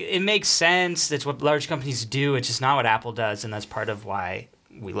it's like, it makes sense. That's what large companies do. It's just not what Apple does, and that's part of why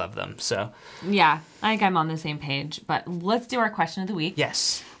we love them. So Yeah, I think I'm on the same page. But let's do our question of the week.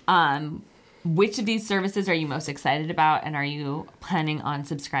 yes. Which of these services are you most excited about, and are you planning on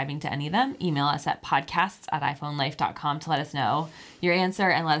subscribing to any of them? Email us at podcasts@iPhoneLife.com to let us know your answer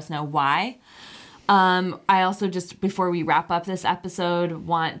and let us know why. I also, just before we wrap up this episode,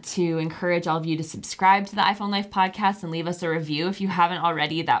 want to encourage all of you to subscribe to the iPhone Life podcast and leave us a review if you haven't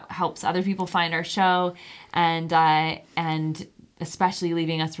already. That helps other people find our show, and especially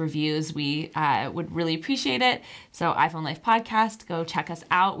leaving us reviews. We would really appreciate it. So iPhone Life Podcast, go check us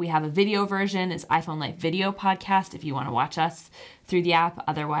out. We have a video version. It's iPhone Life Video Podcast if you want to watch us through the app.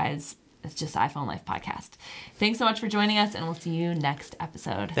 Otherwise, it's just iPhone Life Podcast. Thanks so much for joining us, and we'll see you next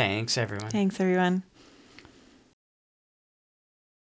episode. Thanks, everyone. Thanks, everyone.